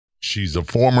She's a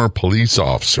former police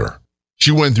officer.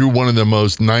 She went through one of the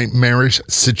most nightmarish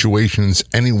situations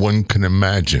anyone can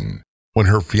imagine when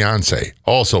her fiancé,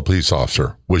 also a police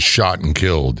officer, was shot and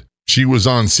killed. She was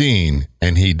on scene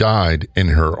and he died in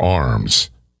her arms.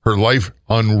 Her life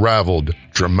unraveled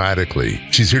dramatically.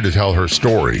 She's here to tell her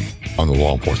story on the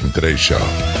Law Enforcement Today show.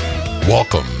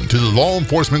 Welcome to the Law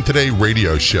Enforcement Today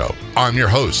radio show. I'm your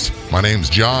host. My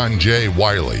name's John J.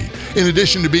 Wiley. In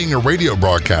addition to being a radio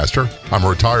broadcaster, I'm a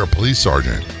retired police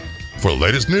sergeant. For the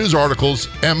latest news articles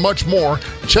and much more,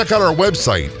 check out our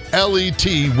website,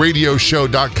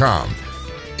 letradioshow.com.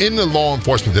 In the Law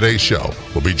Enforcement Today show,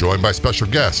 we'll be joined by special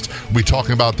guests. We'll be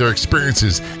talking about their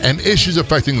experiences and issues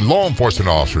affecting law enforcement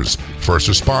officers, first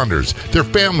responders, their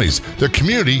families, their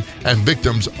community, and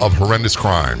victims of horrendous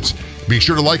crimes. Be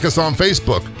sure to like us on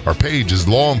Facebook. Our page is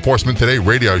Law Enforcement Today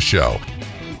Radio Show.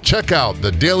 Check out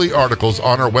the daily articles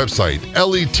on our website,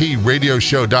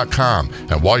 letradioshow.com.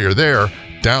 And while you're there,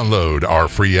 download our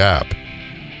free app.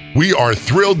 We are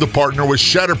thrilled to partner with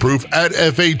Shatterproof at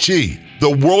FHE,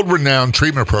 the world-renowned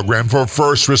treatment program for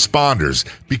first responders,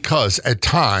 because at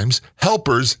times,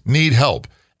 helpers need help.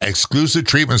 Exclusive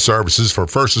treatment services for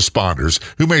first responders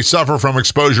who may suffer from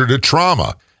exposure to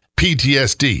trauma,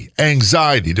 PTSD,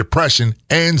 anxiety, depression,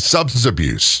 and substance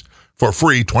abuse. For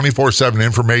free 24/7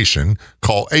 information,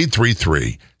 call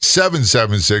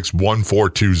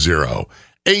 833-776-1420.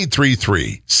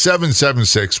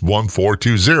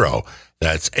 833-776-1420.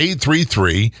 That's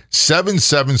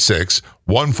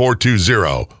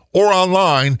 833-776-1420. Or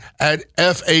online at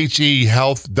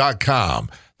fhehealth.com.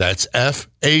 That's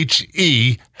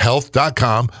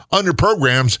fhehealth.com. Under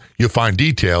programs, you'll find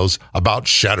details about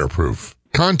Shatterproof.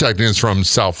 Contacting us from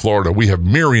South Florida, we have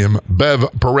Miriam Bev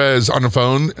Perez on the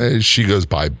phone. She goes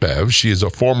by Bev. She is a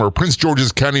former Prince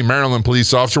George's County, Maryland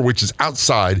police officer, which is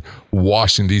outside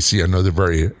Washington, D.C. I know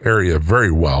the area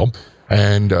very well.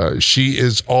 And she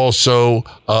is also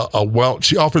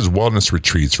she offers wellness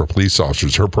retreats for police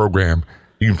officers. Her program,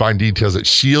 you can find details at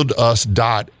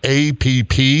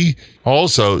shieldus.app.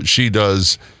 Also, she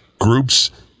does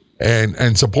groups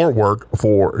and support work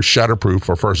for Shatterproof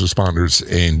for first responders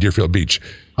in Deerfield Beach.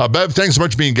 Bev, thanks so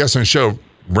much for being a guest on the show.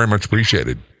 Very much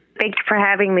appreciated. Thank you for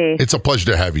having me. It's a pleasure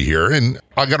to have you here. And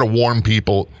I got to warn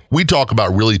people, we talk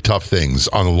about really tough things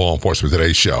on the Law Enforcement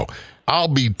Today show. I'll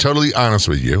be totally honest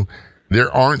with you.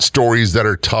 There aren't stories that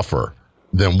are tougher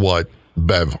than what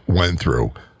Bev went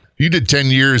through. You did 10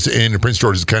 years in the Prince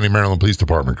George's County, Maryland Police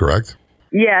Department, correct?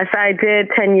 Yes, I did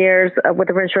 10 years with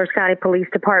the Prince George's County Police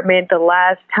Department. The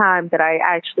last time that I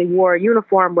actually wore a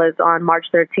uniform was on March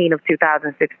 13 of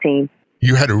 2016.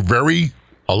 You had a very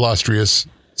illustrious,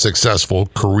 successful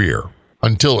career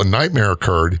until a nightmare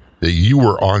occurred that you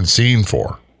were on scene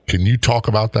for. Can you talk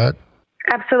about that?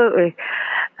 Absolutely.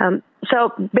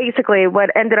 So basically what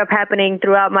ended up happening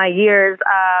throughout my years,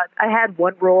 I had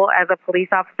one rule as a police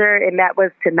officer, and that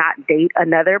was to not date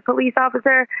another police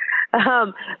officer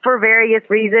for various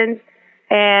reasons.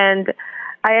 And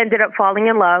I ended up falling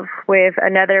in love with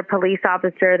another police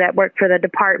officer that worked for the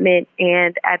department.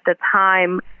 And at the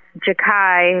time,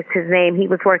 Jakai is his name, he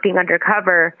was working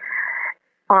undercover.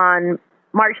 On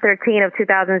March 13 of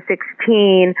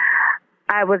 2016,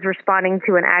 I was responding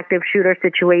to an active shooter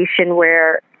situation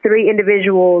where 3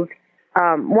 individuals,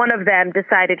 one of them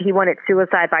decided he wanted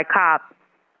suicide by cop,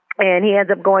 and he ends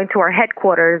up going to our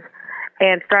headquarters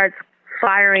and starts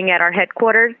firing at our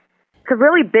headquarters. It's a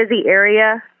really busy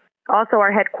area. Also,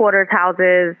 our headquarters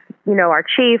houses, our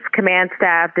chief, command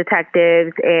staff,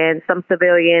 detectives, and some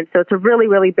civilians. So it's a really,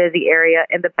 really busy area.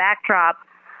 And the backdrop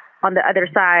on the other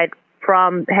side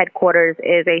from headquarters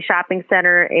is a shopping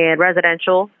center and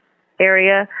residential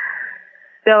area.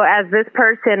 So as this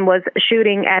person was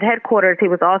shooting at headquarters, he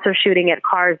was also shooting at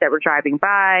cars that were driving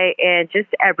by and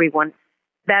just everyone.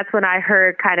 That's when I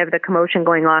heard kind of the commotion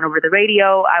going on over the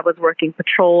radio. I was working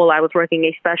patrol. I was working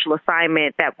a special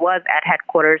assignment that was at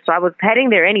headquarters. So I was heading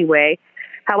there anyway.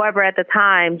 However, at the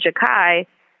time, Jakai,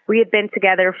 we had been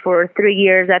together for 3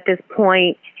 years at this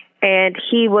point, and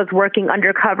he was working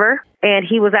undercover, and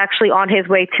he was actually on his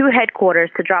way to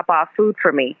headquarters to drop off food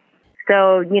for me.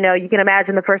 So, you can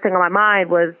imagine the first thing on my mind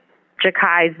was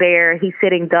Jakai's there. He's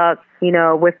sitting ducks,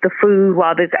 with the food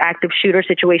while this active shooter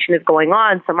situation is going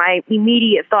on. So my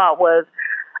immediate thought was,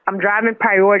 I'm driving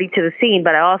priority to the scene,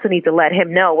 but I also need to let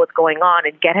him know what's going on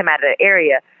and get him out of the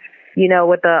area.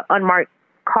 With the unmarked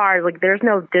cars, there's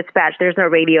no dispatch, there's no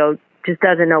radio, just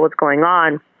doesn't know what's going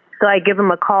on. So I give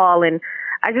him a call, and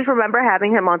I just remember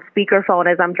having him on speakerphone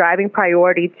as I'm driving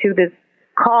priority to this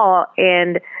call,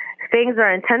 and things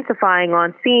are intensifying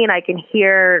on scene. I can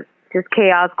hear just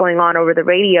chaos going on over the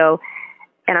radio,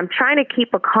 and I'm trying to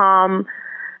keep a calm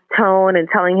tone and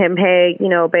telling him, hey,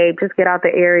 babe, just get out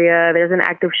the area. There's an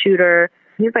active shooter.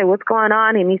 He's like, what's going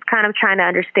on? And he's kind of trying to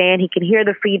understand. He can hear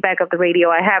the feedback of the radio.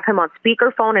 I have him on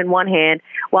speakerphone in one hand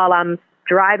while I'm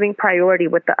driving priority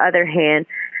with the other hand.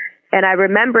 And I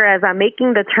remember as I'm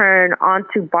making the turn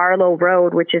onto Barlow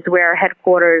Road, which is where our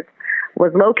headquarters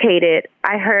was located,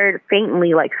 I heard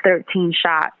faintly like 13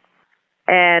 shots.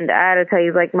 And I had to tell you,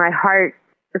 it's like my heart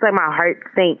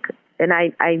sank. And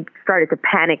I started to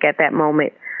panic at that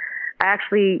moment. I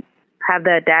actually have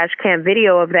the dash cam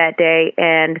video of that day,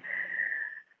 and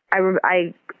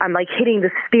I'm like hitting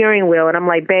the steering wheel, and I'm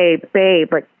like,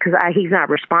 babe, like, because he's not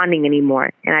responding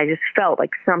anymore. And I just felt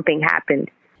like something happened.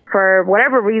 For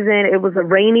whatever reason, it was a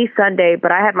rainy Sunday,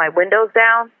 but I had my windows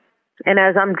down. And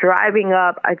as I'm driving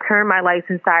up, I turned my lights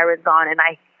and sirens on, and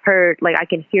I heard, I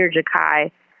can hear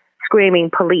Jakai screaming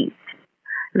police.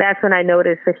 That's when I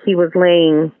noticed that he was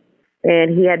laying,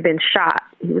 and he had been shot.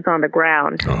 He was on the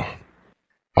ground. Oh.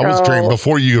 I was trained,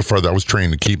 before you go further, I was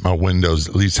trained to keep my windows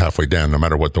at least halfway down, no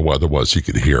matter what the weather was, so you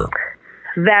could hear.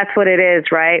 That's what it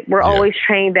is, right? We're always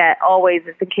trained that always,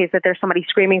 just in case that there's somebody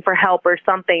screaming for help or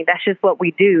something. That's just what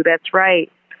we do. That's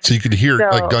right. So you could hear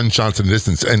gunshots in the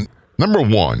distance. And number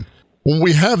one, when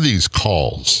we have these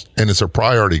calls, and it's a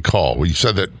priority call, well, you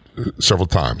said that several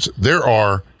times, there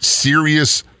are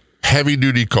serious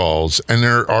heavy-duty calls, and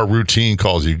there are routine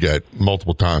calls you get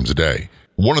multiple times a day.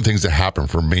 One of the things that happened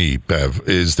for me, Bev,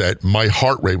 is that my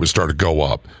heart rate would start to go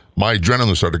up. My adrenaline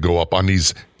would start to go up on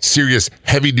these serious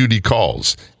heavy-duty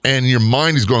calls. And your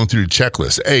mind is going through the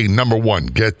checklist. A, number one,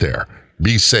 get there.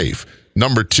 Be safe.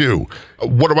 Number two,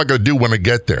 what am I going to do when I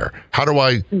get there? How do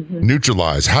I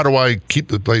neutralize? How do I keep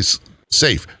the place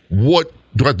safe? What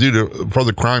do I have to do for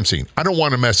the crime scene? I don't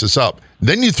want to mess this up.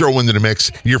 Then you throw into the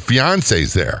mix, your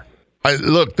fiance's there.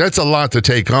 Look, that's a lot to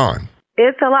take on.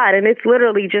 It's a lot, and it's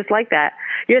literally just like that.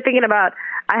 You're thinking about,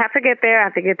 I have to get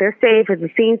there safe. Is the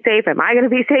scene safe? Am I going to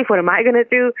be safe? What am I going to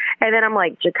do? And then I'm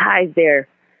like, Jakai's there.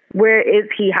 Where is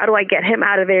he? How do I get him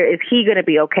out of there? Is he going to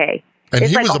be okay? And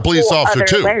he was a police officer,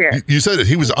 too. You said it.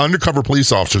 He was an undercover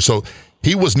police officer, so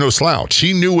he was no slouch.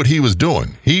 He knew what he was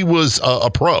doing. He was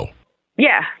a pro.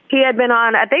 Yeah. He had been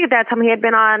on, I think at that time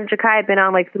Jakai had been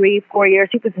on 3-4 years.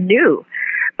 He was new.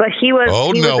 But he was.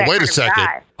 Oh, he no. was Wait a second.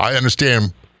 Guy. I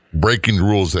understand breaking the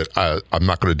rules that I'm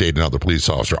not going to date another police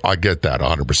officer. I get that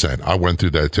 100%. I went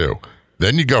through that too.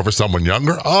 Then you go for someone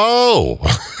younger. Oh.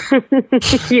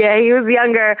 Yeah, he was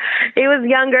younger.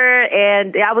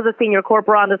 And I was a senior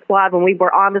corporal on the squad when we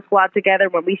were on the squad together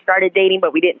when we started dating,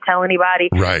 but we didn't tell anybody.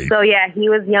 Right. So, yeah, he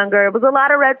was younger. It was a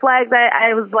lot of red flags.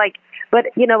 I was like, but,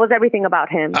 it was everything about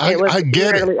him. I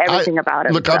get it. Everything about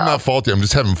him. Look, I'm not faulty. I'm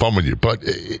just having fun with you. But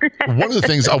one of the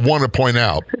things I want to point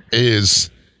out is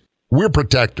we're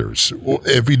protectors.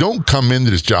 If you don't come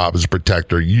into this job as a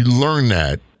protector, you learn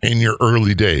that in your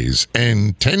early days.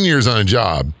 And 10 years on a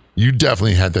job, you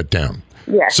definitely had that down.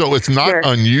 Yes, so it's not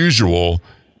unusual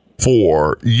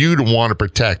for you to want to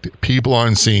protect people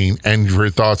on scene, and your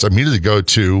thoughts immediately go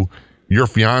to your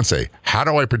fiance. How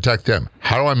do I protect them?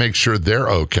 How do I make sure they're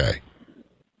okay?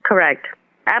 Correct.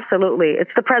 Absolutely.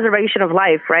 It's the preservation of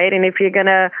life, right? And if you're going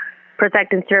to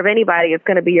protect and serve anybody, it's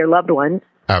going to be your loved ones.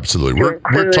 Absolutely.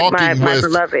 We're talking with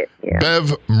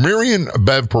Miriam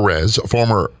Bev Perez,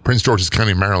 former Prince George's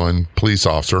County, Maryland police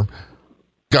officer.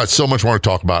 Got so much more to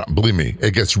talk about. Believe me,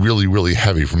 it gets really, really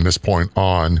heavy from this point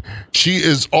on. She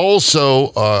is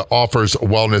also offers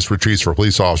wellness retreats for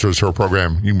police officers. Her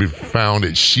program, you can be found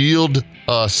at shieldus.app,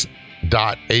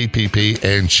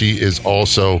 and she is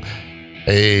also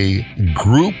a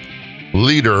group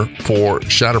leader for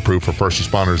Shatterproof for first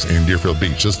responders in Deerfield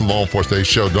Beach. This is the Law Enforcement Today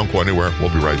show. Don't go anywhere. We'll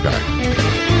be right back.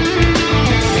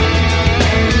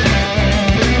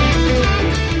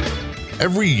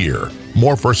 Every year,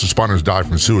 more first responders die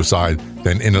from suicide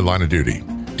than in the line of duty.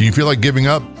 Do you feel like giving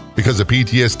up because of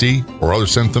PTSD or other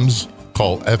symptoms?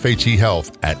 Call FHE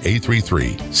Health at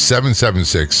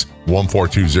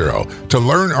 833-776-1420 to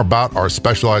learn about our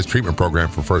specialized treatment program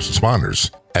for first responders.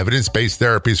 Evidence-based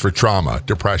therapies for trauma,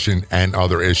 depression, and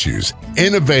other issues.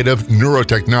 Innovative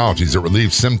neurotechnologies that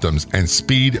relieve symptoms and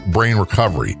speed brain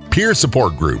recovery. Peer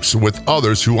support groups with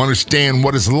others who understand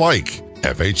what it's like.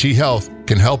 FHE Health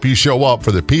can help you show up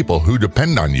for the people who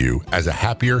depend on you as a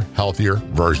happier, healthier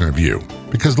version of you.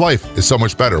 Because life is so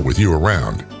much better with you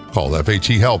around. Call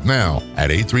FHE Health now at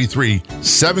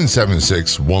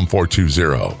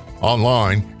 833-776-1420.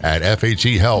 Online at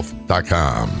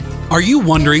FHEHealth.com. Are you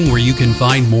wondering where you can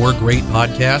find more great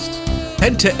podcasts?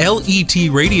 Head to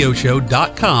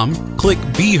LETRadioshow.com, click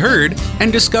Be Heard,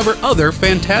 and discover other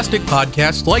fantastic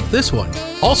podcasts like this one.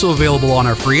 Also available on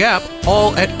our free app,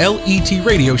 all at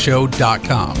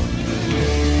LETRadioshow.com.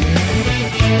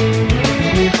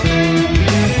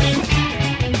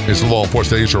 It's the Law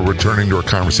Enforcement Today Show, returning to our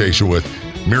conversation with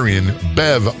Miriam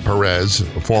Bev Perez,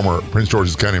 a former Prince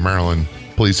George's County, Maryland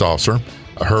police officer.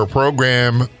 Her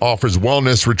program offers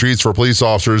wellness retreats for police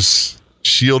officers,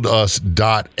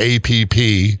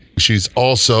 shieldus.app. She's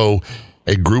also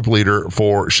a group leader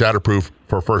for Shatterproof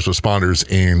for first responders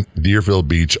in Deerfield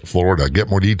Beach, Florida. Get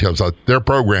more details about their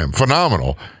program.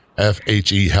 Phenomenal.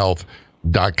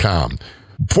 FHEHealth.com.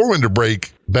 Before we went to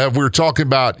break, Bev, we were talking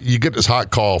about you get this hot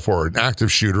call for an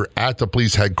active shooter at the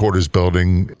police headquarters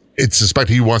building. It's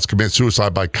suspected he wants to commit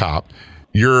suicide by cop.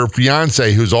 Your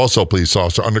fiance, who's also a police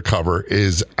officer undercover,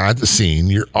 is at the scene.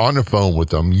 You're on the phone with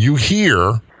them. You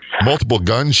hear multiple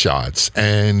gunshots.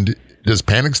 And does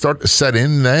panic start to set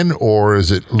in then, or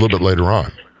is it a little bit later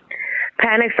on?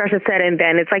 Panic starts to set in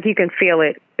then. It's like you can feel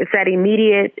it. It's that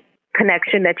immediate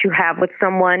connection that you have with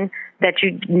someone that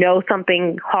you know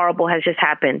something horrible has just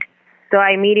happened. So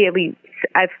I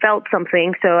felt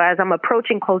something. So as I'm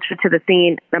approaching closer to the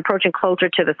scene, approaching closer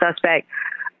to the suspect,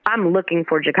 I'm looking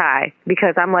for Jakai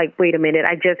because I'm like, wait a minute,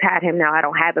 I just had him. Now I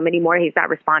don't have him anymore. He's not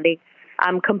responding.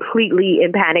 I'm completely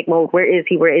in panic mode. Where is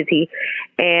he? Where is he?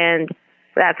 And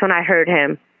that's when I heard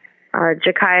him.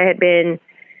 Jakai had been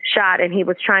shot and he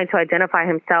was trying to identify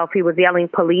himself. He was yelling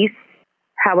police.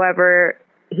 However,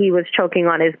 he was choking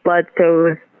on his blood. So it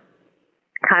was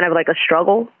kind of like a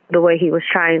struggle, the way he was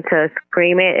trying to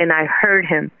scream it. And I heard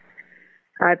him.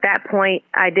 At that point,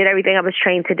 I did everything I was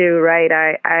trained to do, right?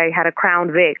 I had a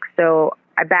Crown Vic, so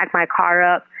I backed my car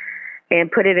up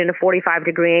and put it in a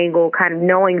 45-degree angle, kind of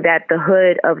knowing that the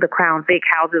hood of the Crown Vic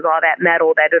houses all that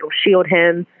metal, that it'll shield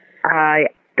him. I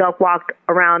duck walked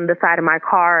around the side of my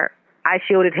car. I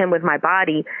shielded him with my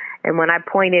body, and when I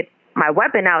pointed my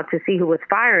weapon out to see who was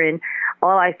firing,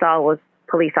 all I saw was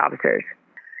police officers.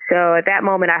 So at that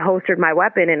moment, I holstered my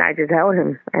weapon, and I just held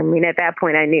him. I mean, at that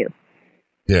point, I knew.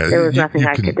 Yeah, there was nothing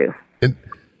I could do.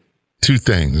 Two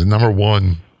things. Number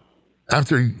one,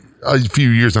 after a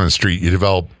few years on the street, you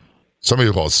develop, some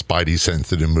people call it spidey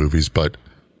sense in movies, but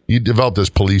you develop this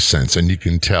police sense and you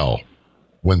can tell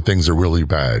when things are really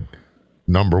bad.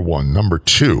 Number one. Number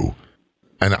two,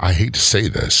 and I hate to say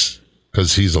this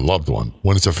because he's a loved one,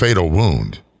 when it's a fatal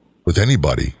wound with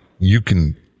anybody, you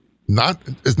can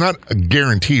it's not a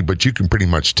guarantee, but you can pretty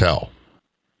much tell.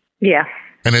 Yeah.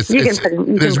 And you can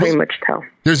pretty much tell.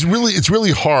 It's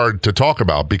really hard to talk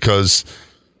about because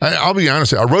I'll be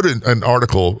honest. I wrote an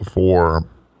article for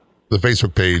the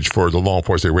Facebook page for the Law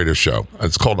Enforcement Radio Show.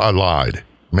 It's called "I Lied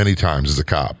Many Times as a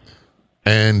Cop,"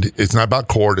 and it's not about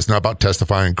court. It's not about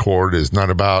testifying in court. It's not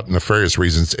about nefarious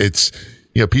reasons. It's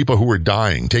people who are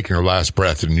dying, taking their last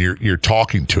breath, and you're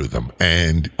talking to them.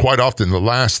 And quite often, the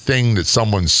last thing that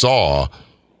someone saw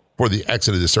for the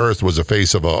exit of this earth was the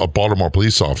face of a Baltimore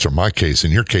police officer, in my case,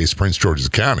 in your case, Prince George's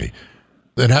County.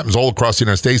 That happens all across the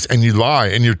United States, and you lie,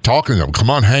 and you're talking to them. Come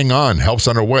on, hang on, help's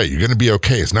on the way. You're going to be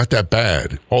okay. It's not that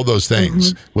bad. All those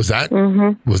things.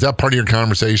 Mm-hmm. Was that part of your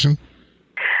conversation?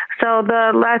 So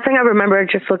the last thing I remember,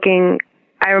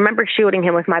 I remember shielding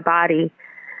him with my body,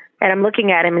 and I'm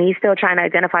looking at him, and he's still trying to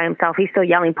identify himself. He's still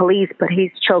yelling police, but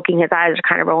he's choking. His eyes are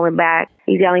kind of rolling back.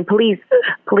 He's yelling police,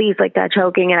 police, like that,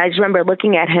 choking. And I just remember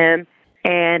looking at him,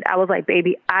 and I was like,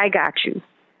 baby, I got you.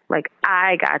 Like,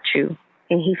 I got you.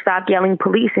 And he stopped yelling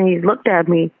police, and he looked at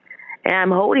me, and I'm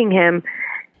holding him,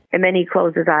 and then he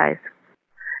closed his eyes.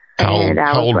 How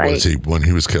old was he when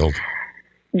he was killed?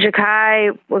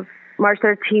 Jakai was March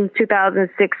 13th,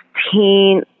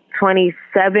 2016,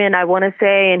 27, I want to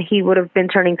say, and he would have been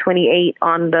turning 28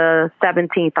 on the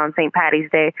 17th on St. Paddy's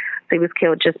Day. So he was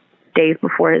killed just days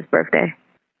before his birthday.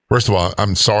 First of all,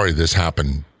 I'm sorry this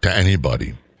happened to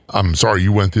anybody. I'm sorry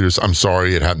you went through this. I'm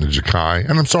sorry it happened to Jakai.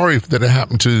 And I'm sorry that it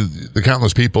happened to the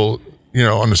countless people,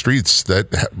 on the streets that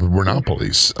were not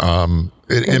police.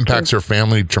 It impacts their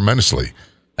family tremendously.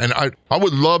 And I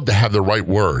would love to have the right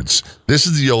words. This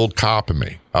is the old cop in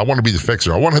me. I want to be the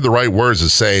fixer. I want to have the right words to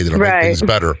say that I'll make things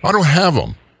better. I don't have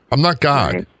them. I'm not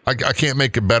God. Right. I can't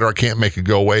make it better. I can't make it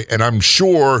go away. And I'm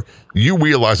sure you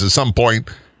realize at some point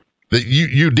that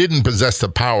you didn't possess the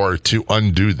power to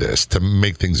undo this, to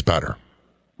make things better.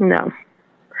 No.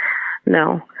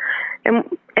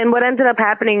 And what ended up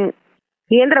happening,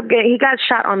 he got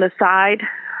shot on the side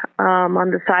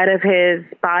of his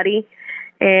body.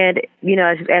 And,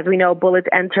 as we know, bullets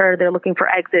enter, they're looking for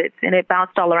exits, and it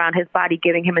bounced all around his body,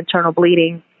 giving him internal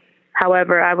bleeding.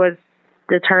 However, I was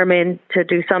determined to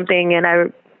do something,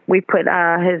 and we put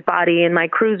his body in my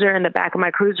cruiser, in the back of my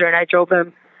cruiser, and I drove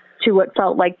him to what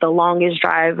felt like the longest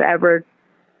drive ever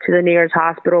to the nearest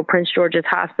hospital, Prince George's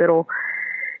Hospital,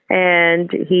 and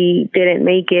he didn't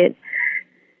make it.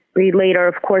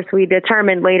 we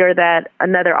determined later that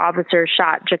another officer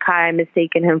shot Jakai,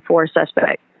 mistaking him for a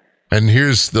suspect. And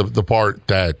here's the part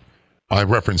that I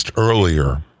referenced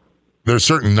earlier. There's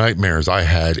certain nightmares I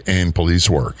had in police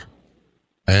work.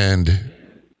 And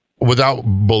without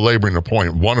belaboring the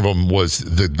point, one of them was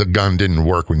the gun didn't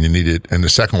work when you need it. And the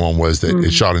second one was that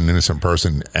it shot an innocent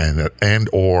person and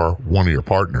or one of your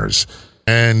partners.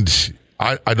 And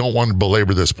I don't want to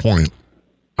belabor this point.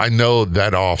 I know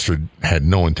that officer had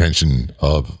no intention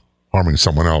of harming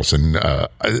someone else. And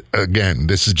again,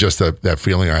 this is just that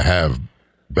feeling I have,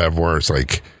 Bev, where it's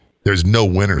like there's no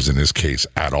winners in this case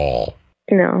at all.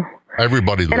 No.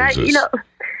 Everybody loses.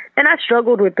 And I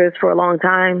struggled with this for a long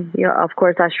time. Of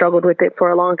course, I struggled with it for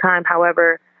a long time.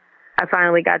 However, I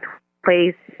finally got to a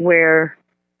place where,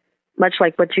 much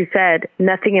like what you said,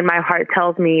 nothing in my heart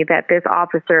tells me that this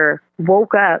officer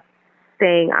woke up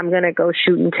saying, I'm going to go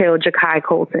shoot and kill Jakai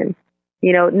Colson.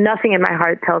 Nothing in my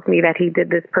heart tells me that he did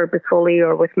this purposefully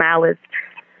or with malice.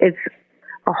 It's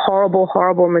a horrible,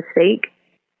 horrible mistake.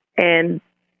 And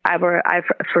I've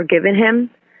forgiven him.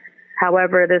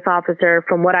 However, this officer,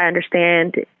 from what I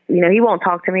understand, he won't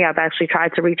talk to me. I've actually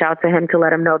tried to reach out to him to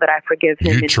let him know that I forgive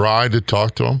him. You tried to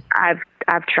talk to him?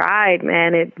 I've tried,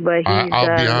 man. But he's,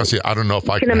 I'll be honest with you, I don't know if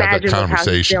I can have that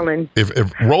conversation.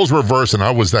 If roles reverse and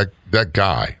I was that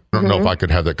guy, I don't know if I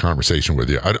could have that conversation with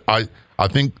you. I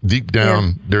think deep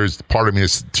down, there's part of me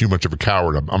is too much of a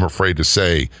coward. I'm afraid to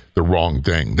say the wrong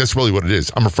thing. That's really what it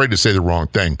is. I'm afraid to say the wrong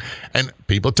thing. And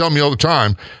people tell me all the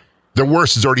time, the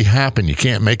worst has already happened. You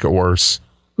can't make it worse.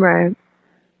 Right.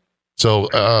 So,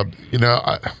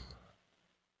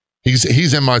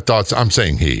 he's in my thoughts. I'm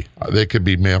saying he. They could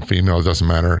be male, female. It doesn't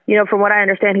matter. From what I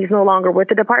understand, he's no longer with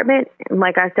the department. And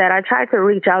like I said, I tried to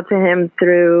reach out to him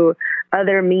through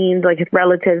other means, like his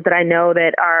relatives that I know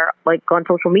that are like on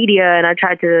social media. And I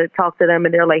tried to talk to them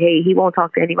and they're like, hey, he won't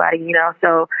talk to anybody,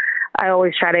 So I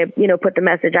always try to, put the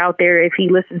message out there. If he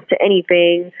listens to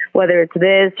anything, whether it's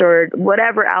this or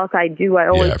whatever else I do, I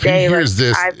always say, if he hears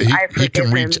this, he can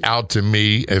reach him. out to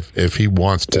me if he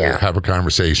wants to have a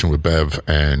conversation with Bev,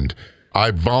 and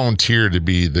I volunteer to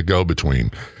be the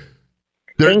go-between.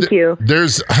 Thank you.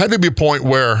 There's had to be a point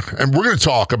where, and we're going to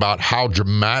talk about how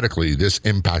dramatically this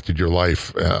impacted your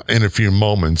life in a few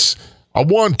moments. I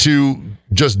want to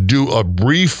just do a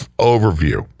brief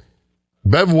overview.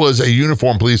 Bev was a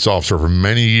uniformed police officer for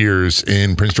many years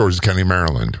in Prince George's County,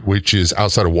 Maryland, which is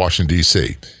outside of Washington,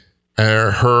 D.C.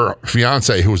 Her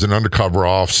fiance, who was an undercover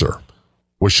officer,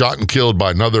 was shot and killed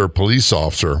by another police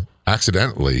officer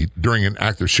accidentally during an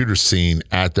active shooter scene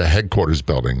at the headquarters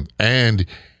building, and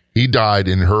he died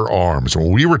in her arms.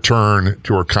 When we return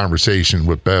to our conversation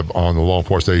with Bev on the Law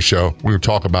Enforcement Today show, we're going to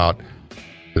talk about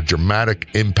the dramatic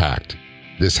impact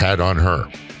this had on her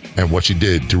and what she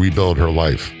did to rebuild her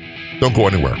life. Don't go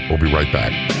anywhere. We'll be right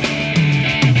back.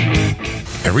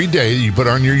 Every day you put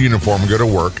on your uniform and go to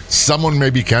work, someone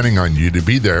may be counting on you to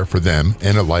be there for them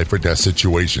in a life or death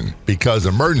situation, because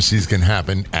emergencies can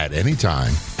happen at any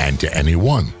time and to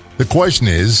anyone. The question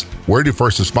is, where do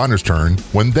first responders turn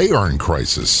when they are in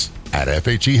crisis? At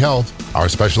FHE Health, our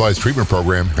specialized treatment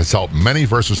program has helped many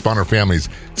first responder families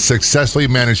successfully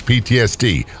manage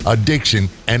PTSD, addiction,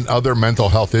 and other mental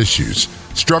health issues.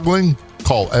 Struggling?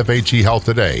 Call FHE Health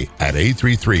today at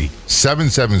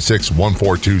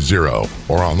 833-776-1420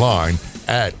 or online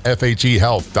at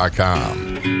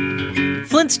FHEHealth.com.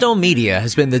 Flintstone Media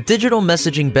has been the digital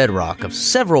messaging bedrock of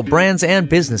several brands and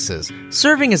businesses,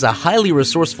 serving as a highly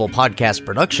resourceful podcast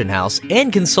production house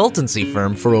and consultancy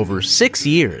firm for over 6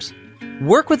 years.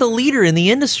 Work with a leader in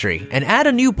the industry and add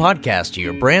a new podcast to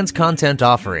your brand's content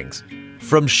offerings.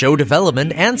 From show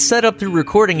development and setup through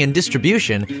recording and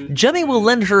distribution, Jemmy will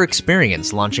lend her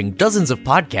experience launching dozens of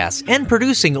podcasts and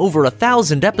producing over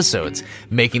 1,000 episodes,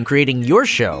 making creating your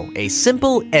show a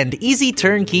simple and easy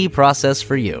turnkey process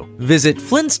for you. Visit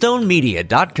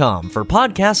FlintstoneMedia.com for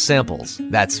podcast samples.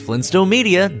 That's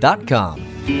FlintstoneMedia.com.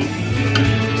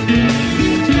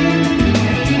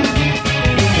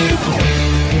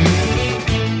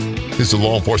 This is the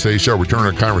Law Enforcement Today show.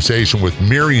 Returning a conversation with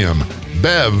Miriam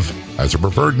Bev, as her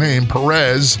preferred name,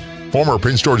 Perez, former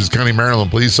Prince George's County, Maryland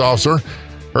police officer.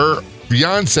 Her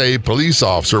fiance, police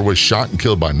officer, was shot and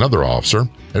killed by another officer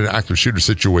in an active shooter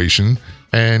situation,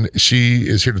 and she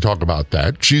is here to talk about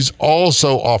that. She's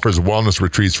also offers wellness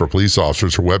retreats for police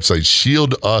officers. Her website,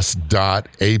 shieldus.app,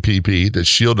 that's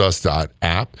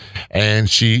shieldus.app, and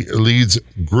she leads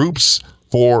groups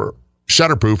for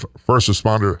Shatterproof First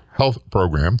Responder Health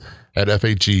Program at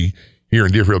FHE here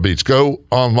in Deerfield Beach. Go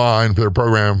online for their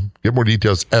program. Get more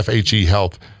details,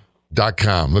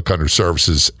 FHEHealth.com. Look under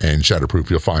services and Shatterproof.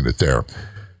 You'll find it there.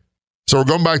 So we're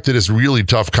going back to this really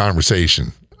tough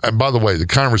conversation. And by the way, the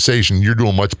conversation, you're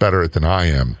doing much better at than I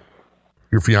am.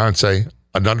 Your fiance,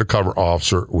 an undercover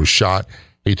officer, was shot.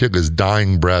 He took his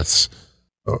dying breaths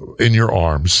in your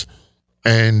arms,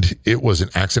 and it was an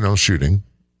accidental shooting.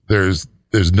 There's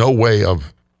no way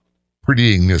of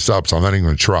prettying this up, so I'm not even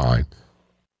going to try.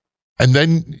 And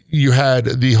then you had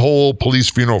the whole police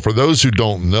funeral. For those who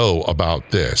don't know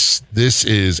about this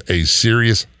is a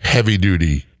serious,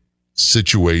 heavy-duty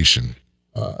situation.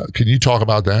 Can you talk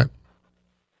about that?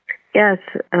 Yes.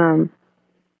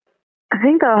 I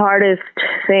think the hardest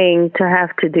thing to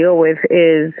have to deal with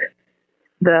is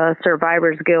the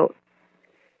survivor's guilt.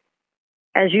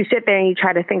 As you sit there and you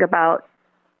try to think about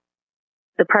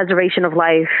the preservation of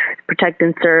life, protect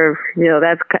and serve,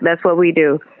 that's what we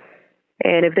do.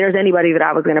 And if there's anybody that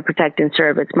I was going to protect and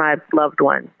serve, it's my loved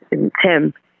one. It's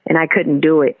him. And I couldn't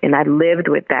do it. And I lived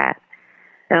with that.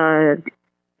 I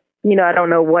don't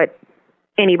know what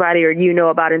anybody or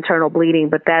about internal bleeding,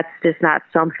 but that's just not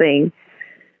something,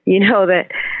 that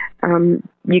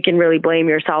you can really blame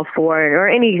yourself for, or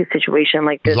any situation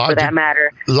like this for that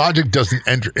matter. Logic doesn't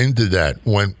enter into that.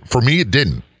 For me, it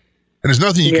didn't. And there's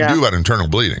nothing you can do about internal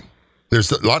bleeding.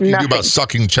 There's a lot you can do about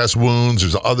sucking chest wounds.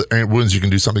 There's other wounds you can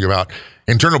do something about.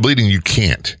 Internal bleeding, you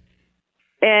can't.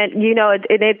 And,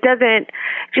 it doesn't,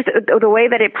 just the way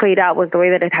that it played out was the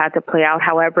way that it had to play out.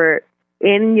 However,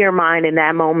 in your mind in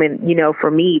that moment, for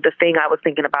me, the thing I was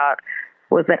thinking about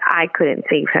was that I couldn't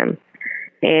save him.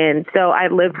 And so I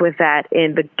lived with that,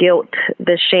 and the guilt,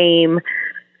 the shame,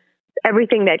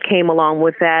 everything that came along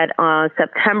with that.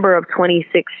 September of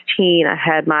 2016, I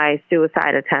had my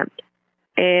suicide attempt.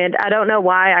 And I don't know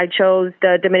why I chose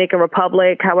the Dominican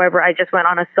Republic. However, I just went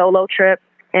on a solo trip,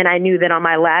 and I knew that on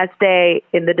my last day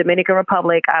in the Dominican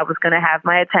Republic, I was going to have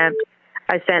my attempt.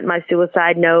 I sent my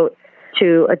suicide note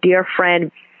to a dear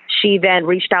friend. She then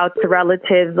reached out to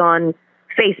relatives on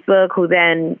Facebook, who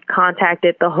then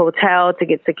contacted the hotel to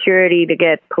get security, to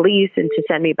get police, and to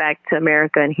send me back to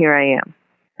America. And here I am.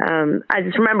 I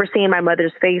just remember seeing my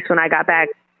mother's face when I got back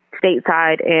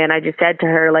stateside, and I just said to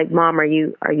her, like, Mom, are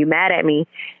you mad at me?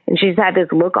 And she just had this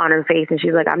look on her face, and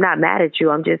she's like, I'm not mad at you.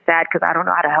 I'm just sad because I don't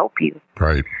know how to help you.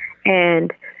 Right.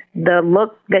 And the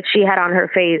look that she had on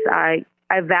her face, I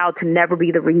vowed to never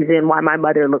be the reason why my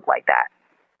mother looked like that.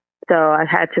 So I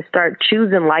had to start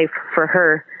choosing life for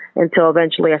her until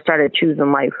eventually I started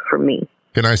choosing life for me.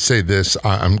 Can I say this?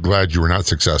 I'm glad you were not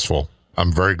successful.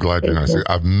 I'm very glad you're not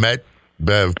successful. I've met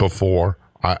Bev before.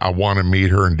 I want to meet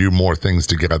her and do more things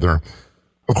together.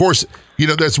 Of course,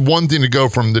 that's one thing to go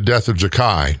from the death of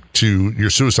Jakai to your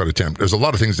suicide attempt. There's a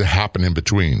lot of things that happen in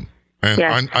between. And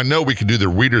yes. I know we can do the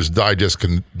Reader's Digest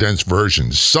condensed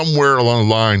versions. Somewhere along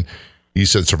the line, you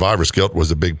said survivor's guilt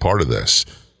was a big part of this.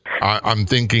 I'm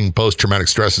thinking post-traumatic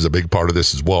stress is a big part of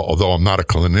this as well, although I'm not a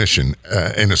clinician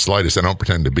in the slightest. I don't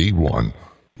pretend to be one.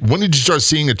 When did you start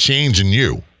seeing a change in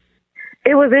you?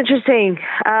 It was interesting.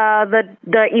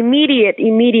 The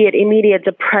immediate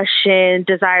depression,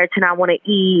 desire to not want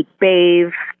to eat,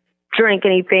 bathe, drink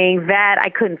anything, that I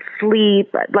couldn't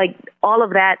sleep, like all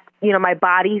of that, my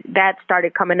body, that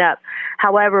started coming up.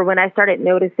 However, when I started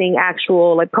noticing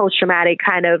actual post-traumatic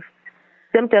kind of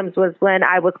symptoms was when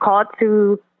I was called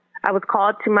to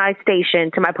my station,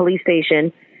 to my police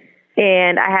station,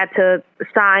 and I had to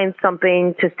sign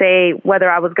something to say whether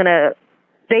I was going to,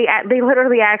 they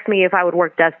literally asked me if I would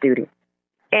work desk duty.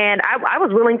 And I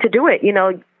was willing to do it.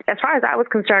 As far as I was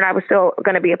concerned, I was still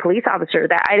going to be a police officer.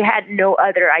 That I had no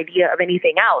other idea of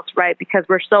anything else, right? Because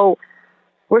we're so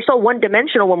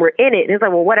one-dimensional when we're in it. And it's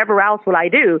like, well, whatever else will I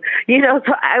do?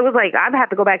 So I was like, I have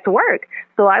to go back to work.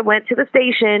 So I went to the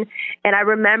station, and I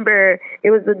remember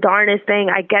it was the darnest thing.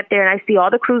 I get there, and I see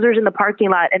all the cruisers in the parking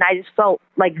lot, and I just felt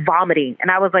like vomiting. And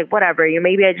I was like, whatever,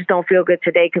 maybe I just don't feel good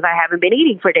today because I haven't been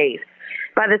eating for days.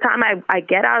 By the time I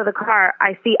get out of the car,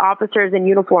 I see officers in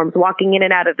uniforms walking in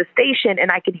and out of the station, and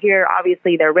I could hear,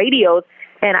 obviously, their radios,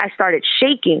 and I started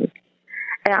shaking.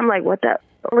 And I'm like, what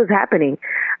was happening?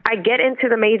 I get into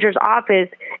the major's office,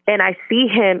 and I see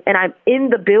him, and I'm in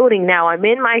the building now. I'm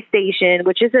in my station,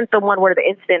 which isn't the one where the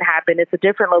incident happened. It's a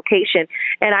different location,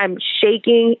 and I'm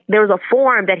shaking. There was a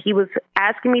form that he was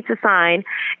asking me to sign,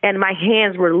 and my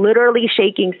hands were literally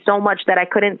shaking so much that I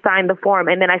couldn't sign the form,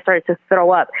 and then I started to throw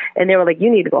up, and they were like,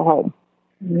 you need to go home.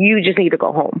 You just need to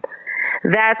go home.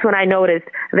 That's when I noticed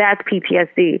that's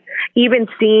PTSD. Even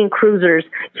seeing cruisers,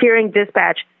 hearing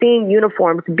dispatch, seeing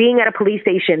uniforms, being at a police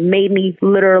station made me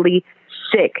literally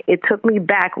sick. It took me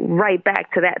right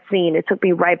back to that scene. It took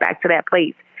me right back to that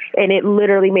place. And it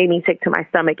literally made me sick to my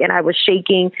stomach. And I was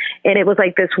shaking. And it was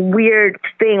like this weird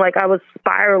thing, like I was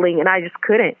spiraling, and I just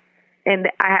couldn't. And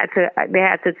they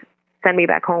had to send me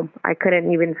back home. I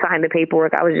couldn't even sign the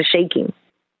paperwork. I was just shaking.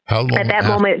 How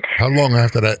long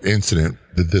after that incident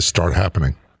did this start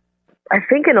happening? I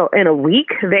think in a week.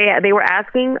 They were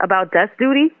asking about desk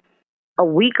duty. A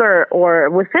week or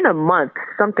within a month,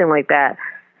 something like that.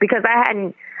 Because I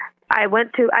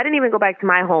didn't even go back to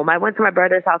my home. I went to my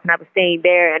brother's house and I was staying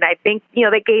there. And I think,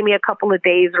 they gave me a couple of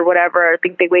days or whatever. I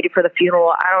think they waited for the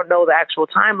funeral. I don't know the actual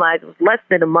timeline. It was less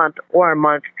than a month.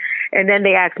 And then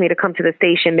they asked me to come to the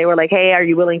station. They were like, hey, are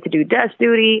you willing to do desk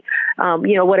duty?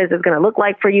 What is this going to look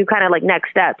like for you? Kind of like next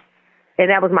steps.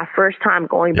 And that was my first time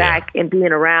going back and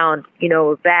being around,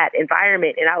 that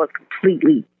environment. And I was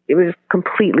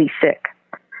completely sick.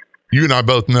 You and I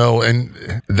both know, and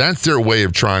that's their way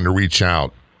of trying to reach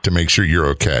out to make sure you're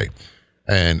okay.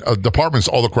 And departments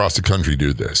all across the country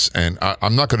do this. And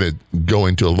I'm not going to go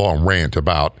into a long rant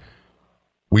about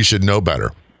we should know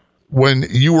better. When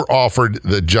you were offered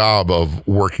the job of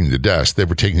working the desk, they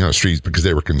were taking you on the streets because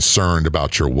they were concerned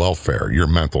about your welfare, your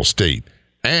mental state.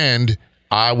 And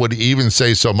I would even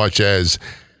say so much as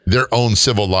their own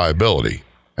civil liability.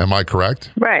 Am I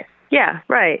correct? Right. Yeah,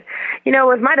 right.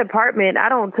 With my department, I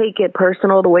don't take it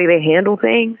personal the way they handle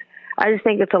things. I just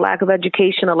think it's a lack of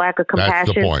education, a lack of compassion.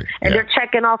 That's the point. And they're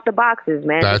checking off the boxes,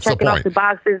 man. That's they're checking the off the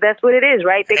boxes. That's what it is,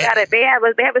 right? They have a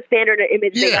standard of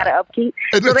image they gotta upkeep.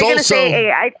 And so they're gonna say,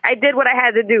 hey, I did what I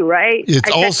had to do, right? I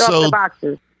checked off the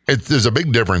boxes. There's a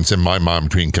big difference in my mind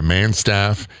between command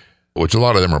staff, which a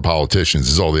lot of them are politicians,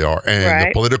 is all they are, and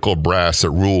the political brass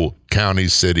that rule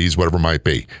counties, cities, whatever it might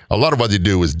be. A lot of what they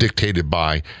do is dictated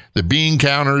by the bean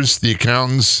counters, the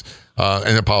accountants,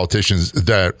 and the politicians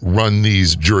that run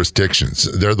these jurisdictions.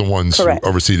 They're the ones who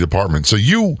oversee the department. So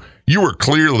you were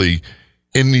clearly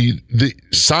in the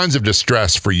signs of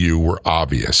distress for you were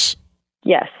obvious.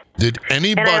 Yes. Did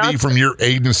anybody from your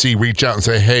agency reach out and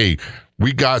say, hey,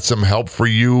 we got some help for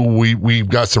you. We've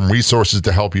got some resources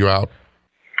to help you out?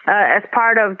 As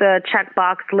part of the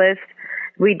checkbox list,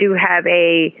 we do have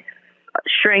a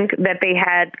shrink that they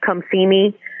had come see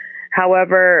me.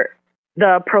 However,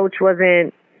 the approach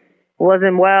wasn't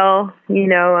well.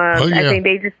 I think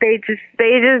they just did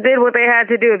what they had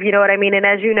to do, if you know what I mean. And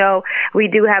as you know, we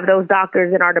do have those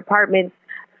doctors in our department,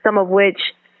 some of which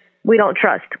we don't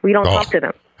trust. We don't talk to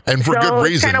them. And for good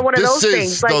reason. It's kind of one of those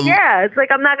things. It's like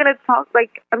I'm not going to talk.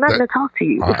 I'm not going to talk to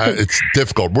you. It's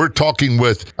difficult. We're talking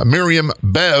with Miriam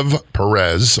Bev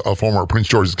Perez, a former Prince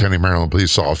George's County, Maryland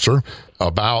police officer,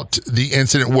 about the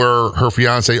incident where her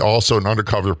fiance, also an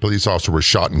undercover police officer, was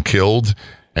shot and killed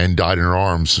and died in her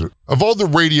arms. Of all the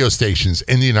radio stations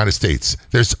in the United States,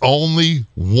 there's only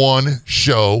one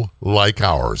show like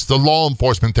ours, the Law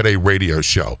Enforcement Today radio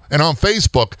show. And on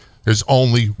Facebook, there's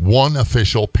only one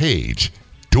official page.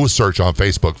 Do a search on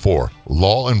Facebook for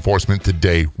Law Enforcement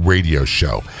Today Radio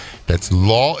Show. That's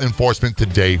Law Enforcement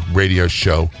Today Radio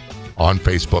Show on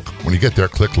Facebook. When you get there,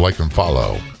 click like and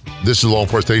follow. This is Law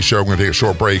Enforcement Today Show. We're going to take a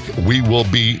short break. We will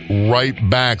be right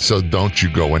back, so don't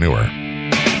you go anywhere.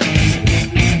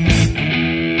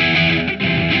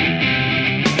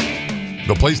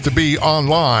 The place to be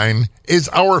online is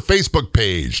our Facebook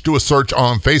page. Do a search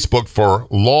on Facebook for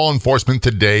Law Enforcement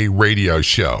Today Radio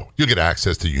Show. You'll get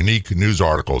access to unique news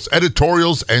articles,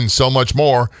 editorials, and so much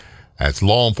more. That's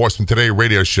Law Enforcement Today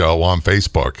Radio Show on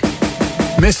Facebook.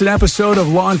 Miss an episode of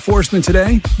Law Enforcement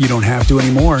Today? You don't have to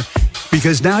anymore,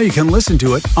 because now you can listen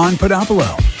to it on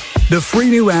Podopolo, the free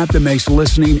new app that makes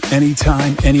listening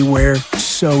anytime, anywhere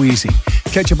so easy.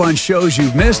 Catch up on shows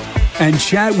you've missed and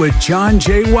chat with John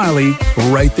J. Wiley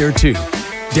right there too.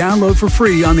 Download for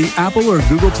free on the Apple or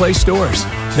Google Play stores.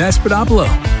 That's Podopolo.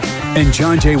 And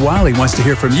John J. Wiley wants to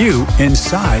hear from you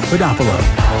inside Podopolo.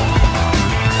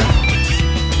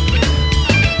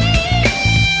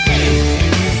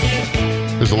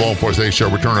 This is the Law Enforcement Today Show.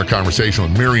 Return our conversation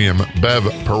with Miriam Bev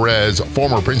Perez,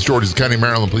 former Prince George's County,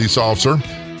 Maryland police officer.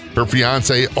 Her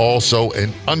fiance, also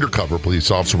an undercover police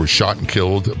officer, was shot and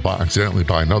killed accidentally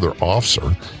by another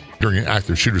officer during an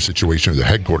active shooter situation at the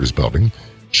headquarters building.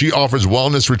 She offers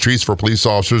wellness retreats for police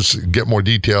officers. Get more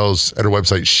details at her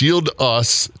website,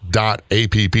 shieldus.app.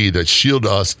 That's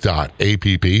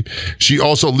shieldus.app. She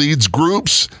also leads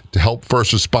groups to help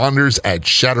first responders at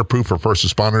Shatterproof for first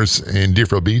responders in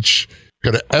Deerfield Beach.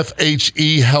 Go to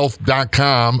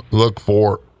FHEhealth.com. Look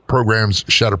for programs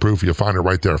Shatterproof. You'll find it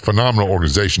right there. Phenomenal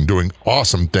organization doing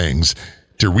awesome things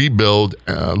to rebuild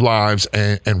lives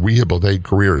and rehabilitate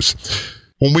careers.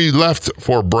 When we left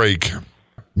for a break,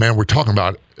 man, we're talking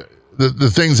about the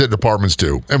things that departments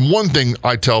do. And one thing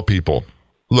I tell people,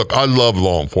 look, I love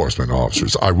law enforcement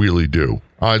officers. I really do.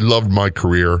 I loved my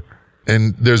career.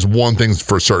 And there's one thing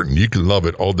for certain. You can love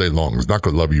it all day long. It's not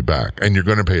going to love you back. And you're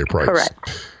going to pay a price.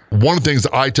 Correct. one of the things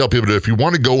I tell people to do, if you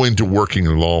want to go into working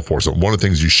in law enforcement, one of the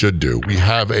things you should do, we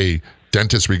have a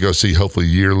dentist we go see hopefully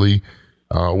yearly.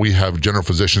 We have general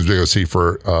physicians we go see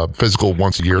for physical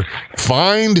once a year.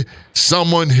 Find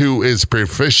someone who is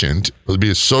proficient, whether it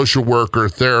be a social worker,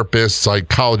 therapist,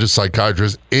 psychologist,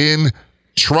 psychiatrist, in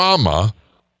trauma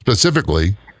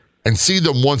specifically, and see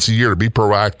them once a year to be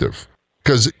proactive.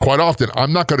 Because quite often,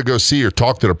 I'm not going to go see or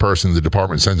talk to the person the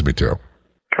department sends me to.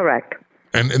 Correct.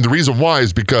 And the reason why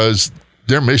is because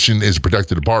their mission is to protect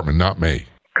the department, not me.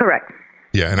 Correct.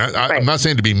 Yeah, and I'm not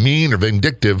saying to be mean or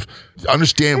vindictive.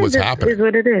 Understand what's happening. It is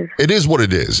what it is. It is what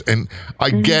it is. And I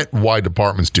get why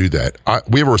departments do that.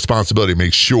 We have a responsibility to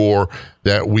make sure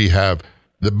that we have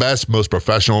the best, most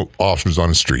professional officers on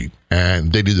the street,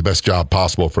 and they do the best job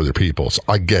possible for their people. So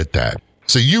I get that.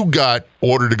 So you got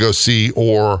ordered to go see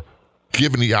or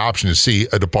given the option to see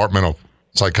a departmental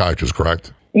psychiatrist,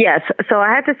 correct? Yes. So I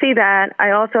had to see that.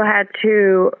 I also had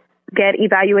to get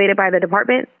evaluated by the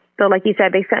department. So like you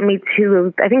said, they sent me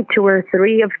to, I think, 2 or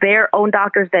 3 of their own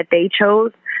doctors that they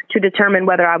chose to determine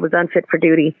whether I was unfit for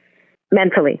duty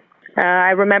mentally.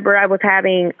 I remember I was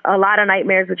having a lot of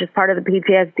nightmares, which is part of the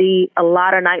PTSD, a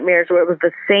lot of nightmares where it was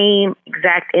the same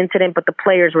exact incident, but the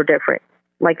players were different.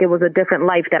 Like it was a different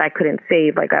life that I couldn't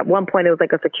save. Like at one point it was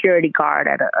like a security guard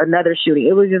at another shooting.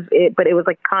 It was just, but it was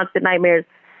like constant nightmares,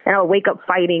 and I would wake up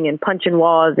fighting and punching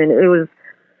walls. And it was,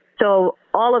 so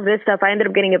all of this stuff, I ended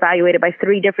up getting evaluated by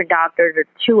 3 different doctors, or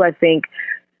 2, I think,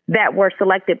 that were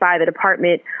selected by the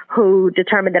department, who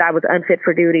determined that I was unfit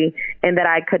for duty and that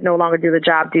I could no longer do the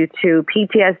job due to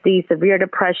PTSD, severe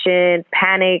depression,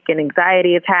 panic and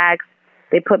anxiety attacks.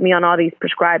 They put me on all these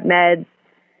prescribed meds,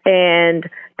 and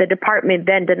the department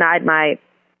then denied my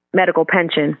medical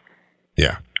pension.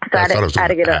 Yeah. So I thought I was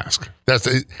going to ask.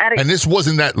 And this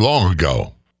wasn't that long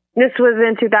ago. This was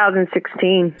in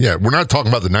 2016. Yeah, we're not talking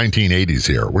about the 1980s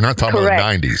here. We're not talking Correct.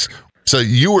 about the 90s. So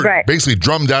you were basically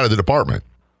drummed out of the department.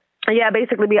 Yeah,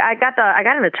 basically, I got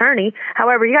an attorney.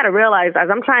 However, you got to realize, as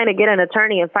I'm trying to get an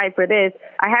attorney and fight for this,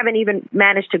 I haven't even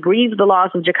managed to grieve the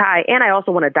loss of Jakai, and I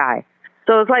also want to die.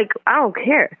 So it's like, I don't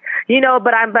care,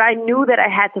 but I knew that I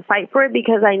had to fight for it,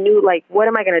 because I knew, like, what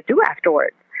am I going to do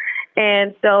afterwards?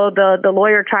 And so the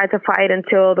lawyer tried to fight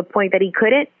until the point that he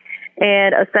couldn't,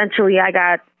 and essentially I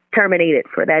got terminated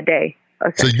for that day.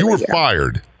 So you were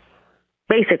fired?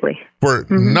 Basically. For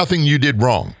nothing you did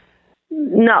wrong?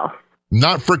 No.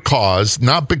 Not for cause,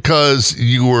 not because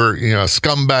you were,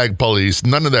 scumbag police,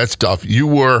 none of that stuff.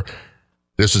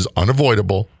 This is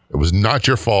unavoidable. It was not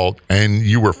your fault, and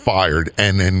you were fired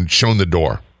and then shown the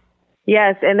door.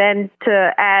 Yes, and then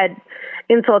to add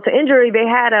insult to injury, they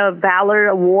had a Valor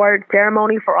Award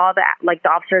ceremony for all the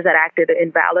officers that acted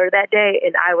in Valor that day,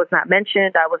 and I was not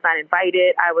mentioned. I was not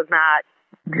invited. I was not,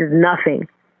 just nothing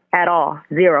at all.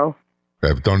 Zero.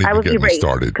 Don't even get me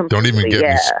started. Don't even get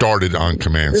me started on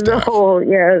command staff. The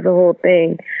whole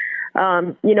thing.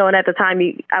 And at the time,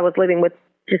 I was living with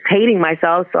just hating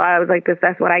myself. So I was like,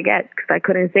 that's what I get, because I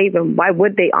couldn't save him. Why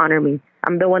would they honor me?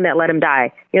 I'm the one that let him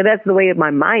die. That's the way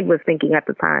my mind was thinking at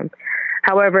the time.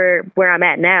 However, where I'm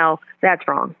at now, that's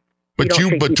wrong. But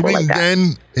you between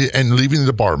then and leaving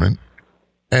the department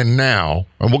and now,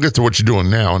 and we'll get to what you're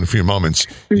doing now in a few moments,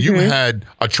 you had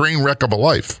a train wreck of a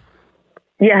life.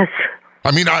 Yes.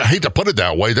 I mean, I hate to put it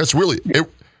that way. That's really it.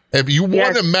 If you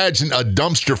want to imagine a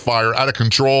dumpster fire out of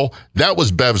control, that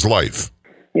was Bev's life.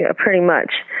 Yeah, pretty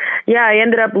much. Yeah, I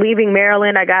ended up leaving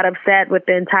Maryland. I got upset with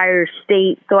the entire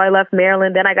state, so I left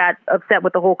Maryland. Then I got upset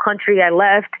with the whole country. I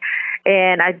left,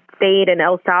 and I stayed in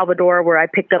El Salvador, where I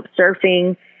picked up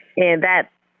surfing, and that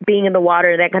being in the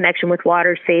water, that connection with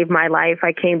water saved my life.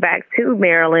 I came back to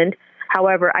Maryland.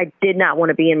 However, I did not want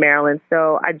to be in Maryland,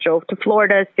 so I drove to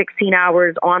Florida, 16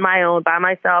 hours on my own, by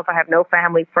myself. I have no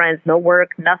family, friends, no work,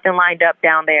 nothing lined up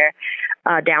down there.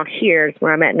 Down here is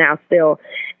where I'm at now still.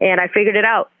 And I figured it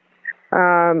out.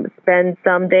 Spend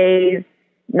some days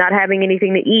not having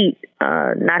anything to eat,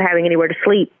 not having anywhere to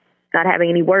sleep, not having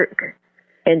any work,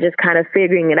 and just kind of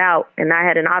figuring it out. And I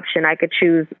had an option. I could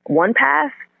choose one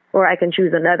path, or I can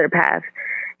choose another path.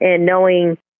 And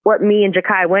knowing what me and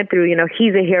Jakai went through,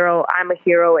 he's a hero, I'm a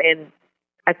hero, and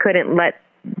I couldn't let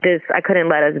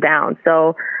us down.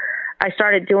 So I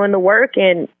started doing the work,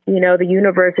 and, the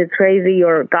universe is crazy,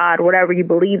 or God, whatever you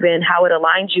believe in, how it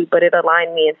aligns you, but it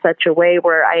aligned me in such a way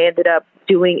where I ended up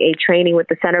doing a training with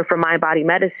the Center for Mind Body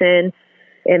Medicine,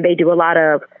 and they do a lot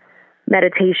of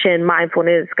meditation,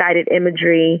 mindfulness, guided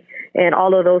imagery, and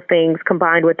all of those things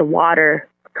combined with the water,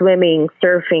 swimming,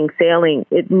 surfing, sailing.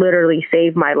 It literally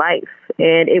saved my life.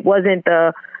 And it wasn't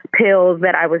the pills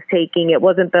that I was taking. It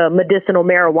wasn't the medicinal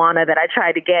marijuana that I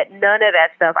tried to get. None of that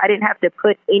stuff. I didn't have to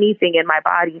put anything in my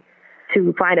body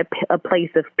to find a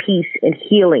place of peace and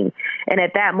healing. And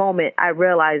at that moment, I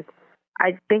realized,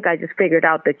 I think I just figured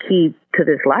out the key to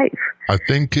this life.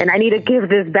 And I need to give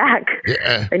this back.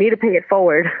 Yeah. I need to pay it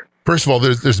forward. First of all,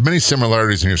 there's many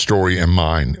similarities in your story and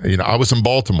mine. You know, I was in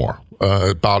Baltimore,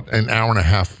 about an hour and a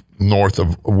half north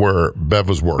of where Bev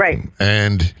was working. Right.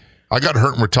 And I got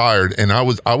hurt and retired, and I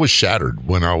was shattered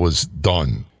when I was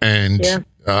done. And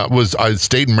I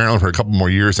stayed in Maryland for a couple more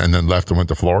years and then left and went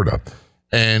to Florida.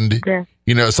 And,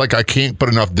 you know, it's like I can't put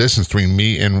enough distance between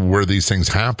me and where these things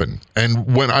happen.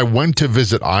 And when I went to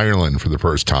visit Ireland for the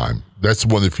first time, that's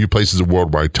one of the few places in the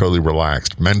world where I totally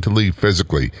relaxed, mentally,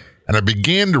 physically. And I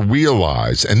began to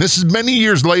realize, and this is many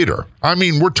years later, I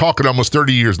mean, we're talking almost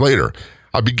 30 years later,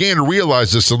 I began to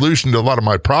realize the solution to a lot of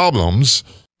my problems,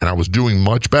 and I was doing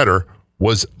much better,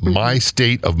 was my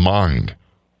state of mind.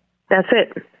 That's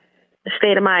it. The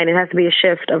state of mind. It has to be a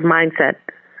shift of mindset.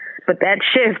 But that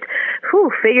shift,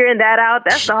 figuring that out,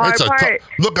 that's the hard part.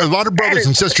 Look, a lot of brothers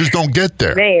and sisters don't get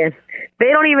there. Man, they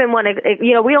don't even want to,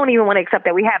 we don't even want to accept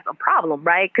that we have a problem,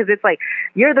 right? Because it's like,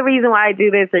 you're the reason why I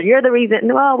do this, or you're the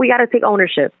reason. Well, we got to take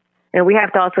ownership. And we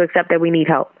have to also accept that we need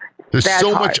help. There's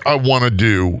so much I want to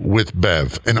do with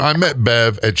Bev. And I met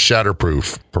Bev at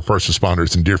Shatterproof for first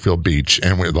responders in Deerfield Beach.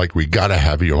 And we got to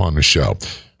have you on the show.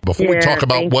 Before we talk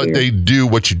about what they do,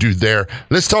 what you do there,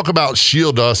 let's talk about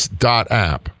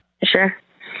shieldus.app. Sure.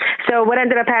 So what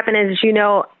ended up happening is,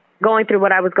 going through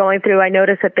what I was going through, I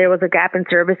noticed that there was a gap in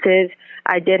services.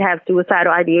 I did have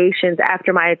suicidal ideations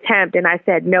after my attempt. And I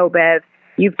said, no, Bev,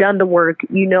 you've done the work.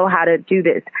 You know how to do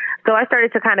this. So I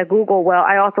started to kind of Google, well,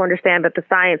 I also understand that the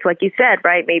science, like you said,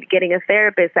 right, maybe getting a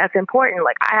therapist, that's important.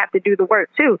 Like, I have to do the work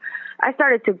too. I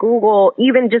started to Google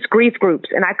even just grief groups,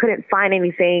 and I couldn't find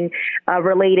anything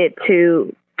related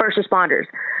to first responders.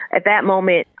 At that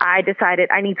moment, I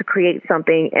decided I need to create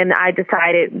something, and I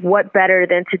decided what better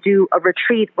than to do a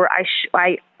retreat where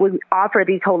I would offer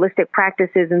these holistic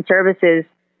practices and services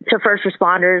to first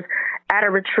responders at a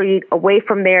retreat away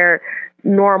from their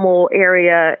normal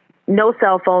area, no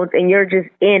cell phones, and you're just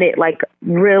in it, like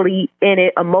really in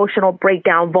it, emotional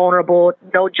breakdown, vulnerable,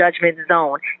 no judgment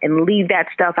zone, and leave that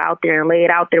stuff out there and lay it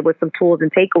out there with some tools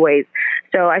and takeaways.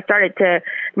 So I started to,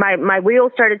 my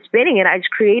wheels started spinning, and I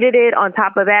just created it. On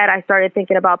top of that, I started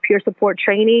thinking about peer support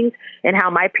trainings and how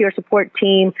my peer support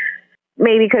team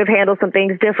maybe could have handled some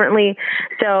things differently.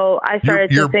 So I started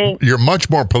to think. You're much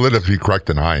more politically correct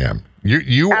than I am. I'm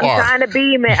trying to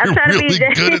be, man. I'm trying really to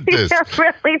be good at this. I'm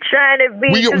really trying to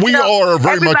be. We are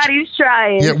very much. Everybody's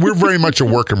trying. Yeah, we're very much a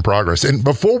work in progress. And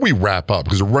before we wrap up,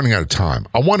 because we're running out of time,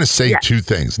 I want to say two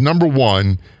things. Number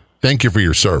one, thank you for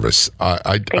your service.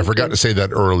 I forgot to say that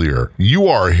earlier. You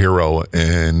are a hero,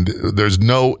 and there's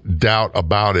no doubt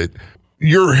about it.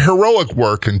 Your heroic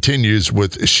work continues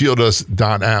with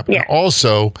shieldus.app, and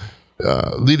also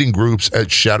leading groups at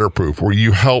Shatterproof, where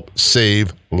you help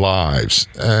save lives.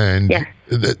 And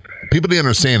people need to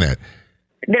understand that.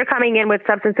 They're coming in with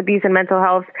substance abuse and mental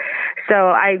health, so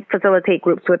I facilitate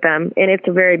groups with them, and it's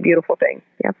a very beautiful thing.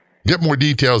 Yeah. Get more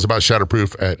details about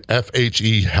Shatterproof at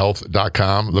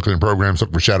fhealth.com. Look at the programs,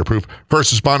 look for Shatterproof.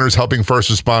 First responders helping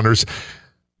first responders.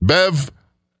 Bev,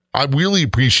 I really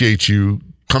appreciate you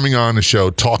coming on the show,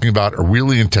 talking about a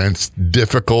really intense,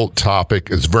 difficult topic.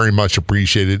 Is very much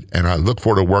appreciated, and I look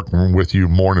forward to working with you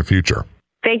more in the future.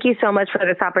 Thank you so much for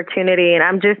this opportunity, and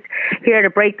I'm just here to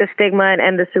break the stigma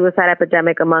and the suicide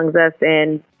epidemic amongst us,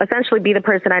 and essentially be the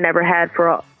person I never had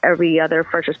for every other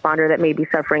first responder that may be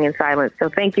suffering in silence. So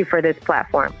thank you for this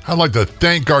platform. I'd like to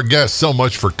thank our guests so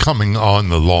much for coming on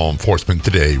the Law Enforcement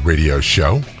Today radio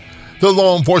show. The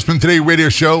Law Enforcement Today radio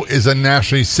show is a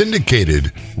nationally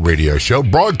syndicated radio show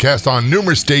broadcast on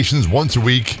numerous stations once a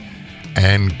week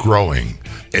and growing.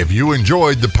 If you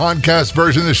enjoyed the podcast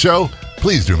version of the show,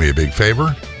 please do me a big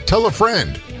favor. Tell a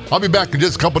friend. I'll be back in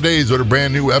just a couple days with a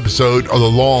brand new episode of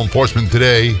the Law Enforcement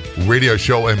Today radio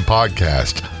show and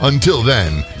podcast. Until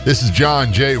then, this is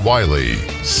John J. Wiley.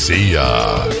 See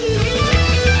ya.